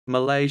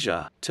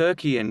Malaysia,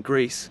 Turkey and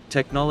Greece,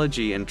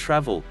 Technology and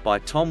Travel, by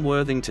Tom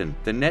Worthington,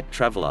 The Net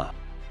Traveller.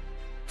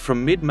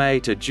 From mid-May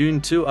to June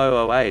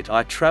 2008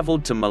 I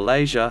travelled to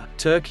Malaysia,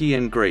 Turkey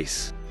and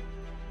Greece.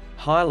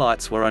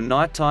 Highlights were a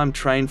nighttime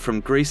train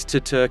from Greece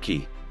to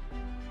Turkey,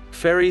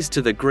 ferries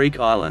to the Greek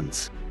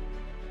islands,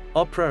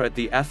 opera at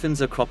the Athens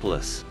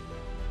Acropolis,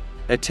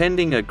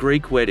 attending a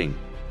Greek wedding,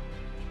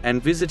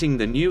 and visiting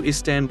the new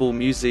Istanbul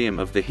Museum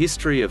of the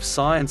History of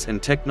Science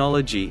and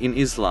Technology in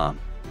Islam.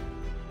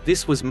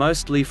 This was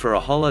mostly for a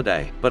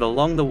holiday, but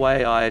along the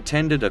way I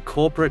attended a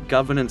corporate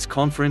governance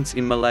conference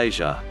in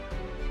Malaysia,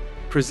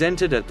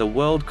 presented at the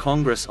World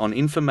Congress on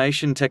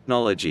Information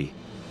Technology,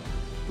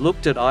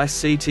 looked at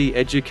ICT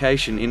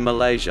education in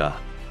Malaysia,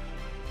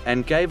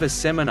 and gave a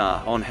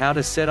seminar on how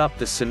to set up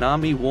the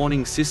tsunami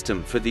warning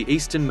system for the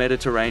Eastern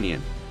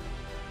Mediterranean.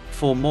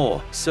 For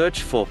more,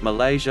 search for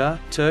Malaysia,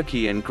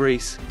 Turkey and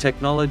Greece,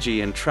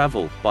 Technology and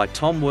Travel, by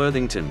Tom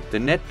Worthington, The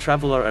Net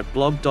Traveller at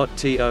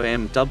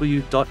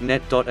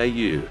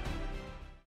blog.tomw.net.au.